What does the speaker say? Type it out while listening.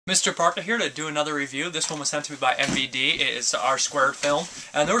Mrparka here to do another review. This one was sent to me by MVD. It is R Squared film,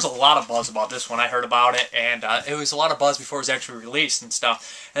 and there was a lot of buzz about this one. I heard about it, and it was a lot of buzz before it was actually released and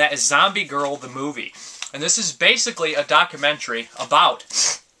stuff. And that is Zombie Girl the movie. And this is basically a documentary about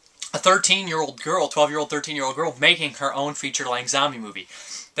a 13-year-old girl, 12-year-old, 13-year-old girl making her own feature-length zombie movie.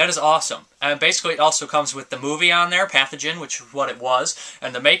 That is awesome. And basically it also comes with the movie on there, Pathogen, which is what it was,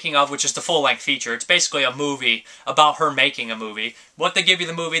 and the making of, which is the full-length feature. It's basically a movie about her making a movie. What they give you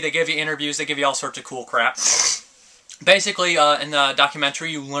the movie, they give you interviews, they give you all sorts of cool crap. Basically, in the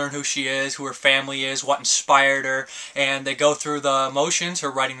documentary, you learn who she is, who her family is, what inspired her, and they go through the motions,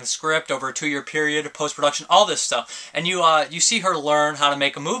 her writing the script over a 2-year period, post-production, all this stuff. And you see her learn how to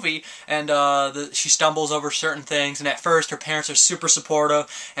make a movie, and she stumbles over certain things, and at first her parents are super supportive,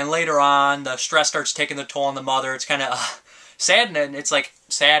 and later on the stress starts taking the toll on the mother. It's kind of sad, and it's like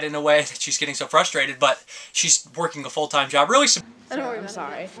sad in a way that she's getting so frustrated, but she's working a full-time job. Really. I'm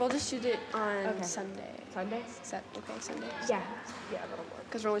sorry. We'll just shoot it on Sunday. Sunday? Sunday. Yeah, that'll work.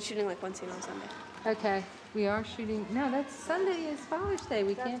 Because we're only shooting like one scene on Sunday. Okay, we are shooting. No, that's Sunday is Father's Day.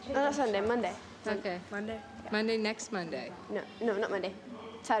 We can't shoot. No, not Sunday. Monday. Okay. Monday. Yeah. Monday, next Monday. No, not Monday.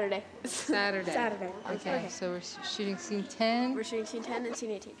 Saturday. Saturday. Saturday. Okay, so we're shooting scene 10. We're shooting scene 10 and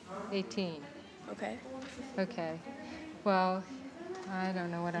scene 18. 18. Okay. Okay. Well, I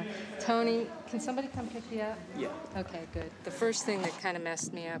don't know what Tony, can somebody come pick you up? Yeah. Okay, good. The first thing that kind of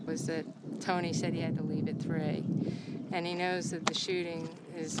messed me up was that Tony said he had to leave at 3. And he knows that the shooting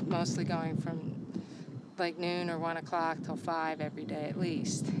is mostly going from like noon or 1 o'clock till 5 every day at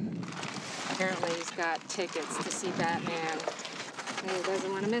least. Apparently he's got tickets to see Batman and he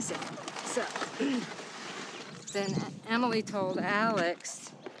doesn't want to miss it. So then Emily told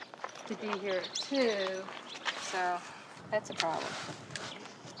Alex to be here at 2, so that's a problem.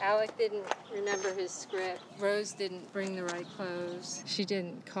 Alec didn't remember his script. Rose didn't bring the right clothes. She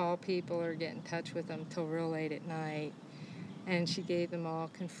didn't call people or get in touch with them till real late at night. And she gave them all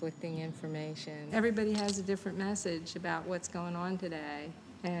conflicting information. Everybody has a different message about what's going on today,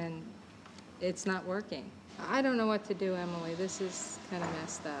 and it's not working. I don't know what to do, Emily. This is kind of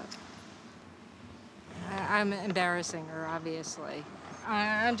messed up. I'm embarrassing her, obviously.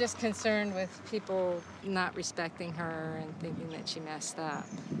 I'm just concerned with people not respecting her and thinking that she messed up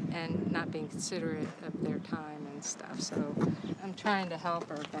and not being considerate of their time and stuff. So I'm trying to help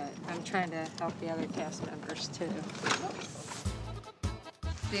her, but I'm trying to help the other cast members too.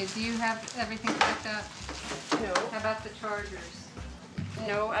 Do you have everything packed up? No. How about the chargers?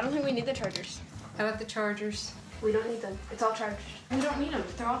 No, I don't think we need the chargers. How about the chargers? We don't need them. It's all charged. We don't need them.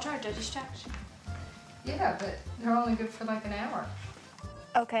 They're all charged. I just checked. Yeah, but they're only good for like an hour.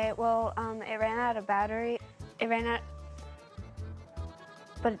 Okay, well, it ran out of battery. It ran out,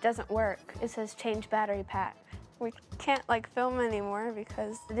 but it doesn't work. It says change battery pack. We can't film anymore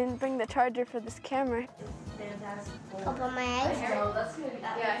because I didn't bring the charger for this camera. Open my eyes. Yeah,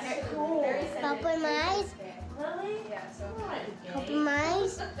 Open my eyes. Open my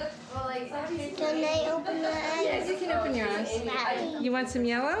eyes. Can I open my eyes? Yeah, you can open your eyes. You want some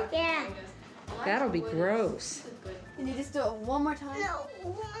yellow? Yeah. That'll be gross. Can you just do it one more time? No,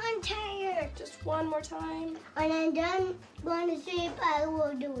 I'm tired. Just one more time. When I'm done going to sleep, I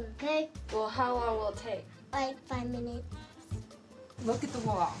will do it, okay? Well, how long will it take? Like 5 minutes. Look at the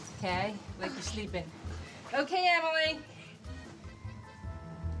wall, okay? Like you're sleeping. Okay, Emily.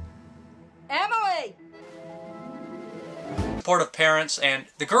 Emily! Supportive parents, and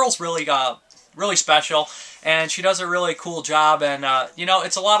the girl's really special, and she does a really cool job, and you know,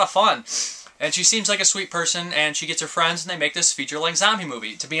 it's a lot of fun. And she seems like a sweet person, and she gets her friends, and they make this feature-length zombie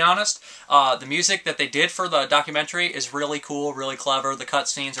movie. To be honest, the music that they did for the documentary is really cool, really clever. The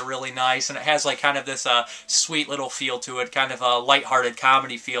cutscenes are really nice, and it has like kind of this sweet little feel to it, kind of a lighthearted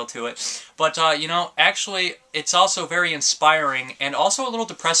comedy feel to it. But, you know, actually, it's also very inspiring and also a little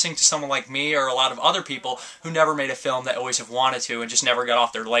depressing to someone like me or a lot of other people who never made a film that always have wanted to and just never got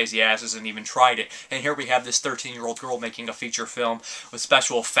off their lazy asses and even tried it. And here we have this 13-year-old girl making a feture film with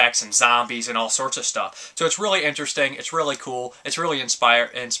special effects and zombies and all sorts of stuff. So it's really interesting, it's really cool, it's really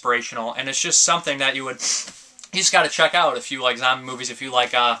inspirational, and it's just something that you just got to check out if you like zombie movies, if you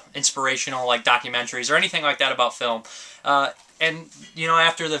like inspirational like documentaries or anything like that about film. And, you know,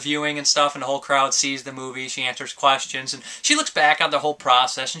 after the viewing and stuff and the whole crowd sees the movie, she answers questions and she looks back on the whole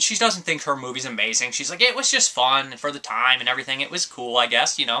process and she doesn't think her movie's amazing. She's like, it was just fun for the time and everything. It was cool, I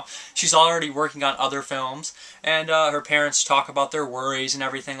guess, you know. She's already working on other films and her parents talk about their worries and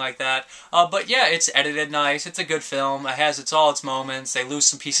everything like that. But yeah, it's edited nice. It's a good film. It has all its moments. They lose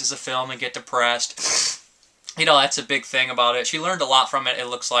some pieces of film and get depressed. You know, that's a big thing about it. She learned a lot from it, it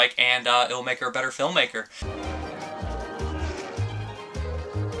looks like, and it'll make her a better filmmaker.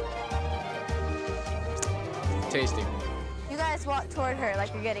 tasty. You guys walk toward her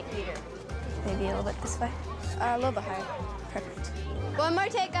like you're getting eaten. Maybe a little bit this way. A little bit higher. Perfect. One more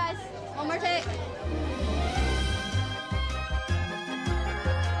take, guys. One more take.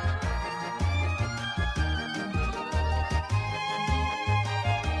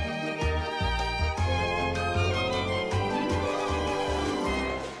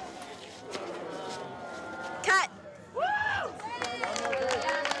 Cut.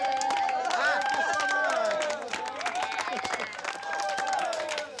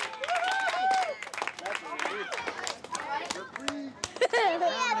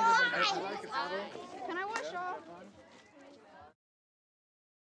 Can I wash off?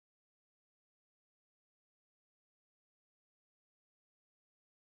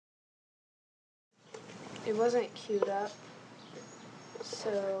 It wasn't queued up,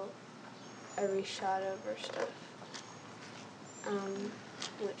 so I reshot over stuff,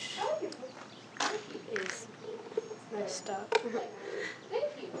 which is messed up.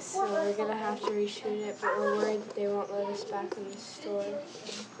 So we're gonna have to reshoot it, but we're worried that they won't let us back in the store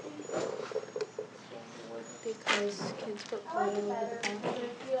because kids put blood all over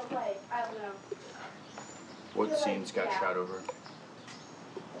the bathroom. What scenes got shot over?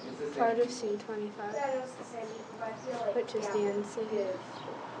 Part of scene 25, which is the end scene.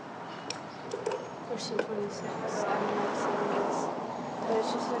 Or scene 26, I don't know what scene it is. But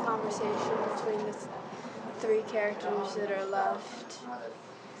it's just a conversation between the three characters that are left.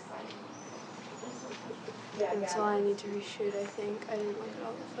 And that's all I need to reshoot, I think. I didn't look at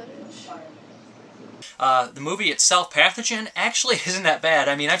all the footage. The movie itself, Pathogen, actually isn't that bad.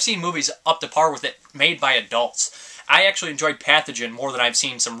 I mean, I've seen movies up to par with it made by adults. I actually enjoyed Pathogen more than I've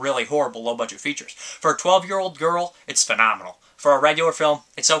seen some really horrible low-budget features. For a 12-year-old girl, it's phenomenal. For a regular film,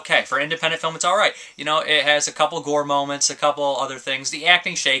 it's okay. For an independent film, it's alright. You know, it has a couple gore moments, a couple other things. The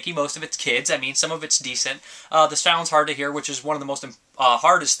acting's shaky, most of it's kids. I mean, some of it's decent. The sound's hard to hear, which is one of the most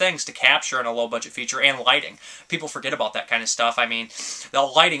hardest things to capture in a low-budget feature, and lighting. People forget about that kind of stuff. I mean, the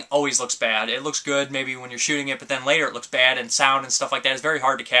lighting always looks bad. It looks good maybe when you're shooting it, but then later it looks bad, and sound and stuff like that is very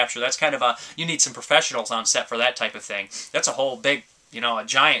hard to capture. That's kind of you need some professionals on set for that type of thing. That's a whole big, a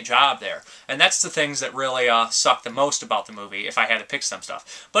giant job there. And that's the things that really suck the most about the movie, if I had to pick some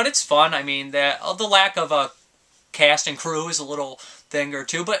stuff. But it's fun. I mean, the lack of a cast and crew is a little thing or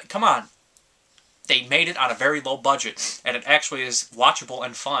two, but come on. They made it on a very low budget, and it actually is watchable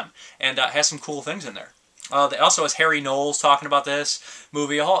and fun, and has some cool things in there. It also has Harry Knowles talking about this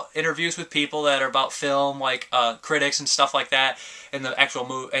movie, all interviews with people that are about film, like critics and stuff like that, in the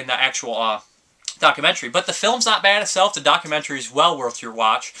actual documentary. But the film's not bad itself. The documentary is well worth your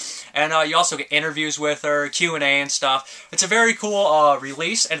watch. And you also get interviews with her, Q&A and stuff. It's a very cool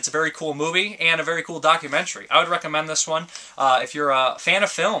release, and it's a very cool movie, and a very cool documentary. I would recommend this one if you're a fan of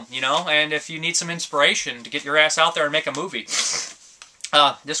film, and if you need some inspiration to get your ass out there and make a movie.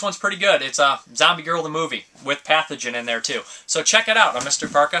 This one's pretty good. It's Zombie Girl the Movie, with Pathogen in there too. So check it out. I'm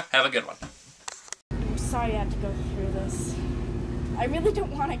Mrparka. Have a good one. I'm sorry I had to go through this. I really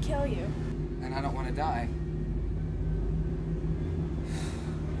don't want to kill you. And I don't want to die.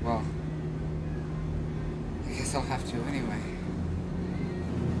 Well, I guess I'll have to anyway.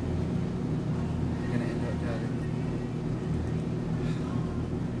 I'm gonna end up dying.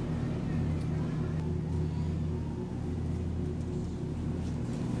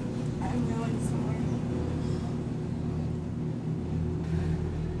 I'm going somewhere.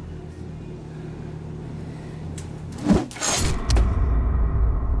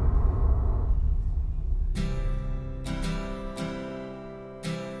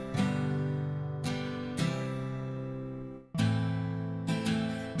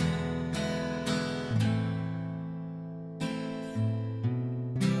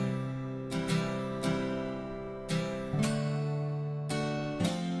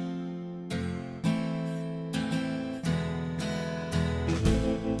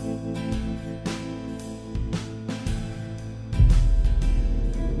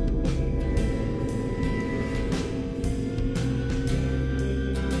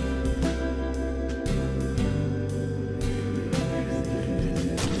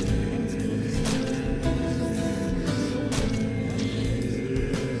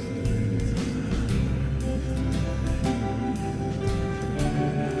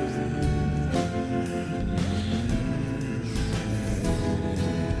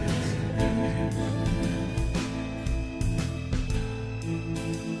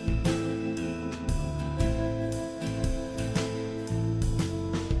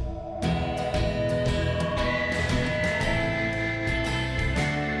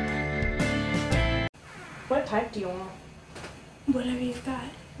 What type do you want? Whatever you've got.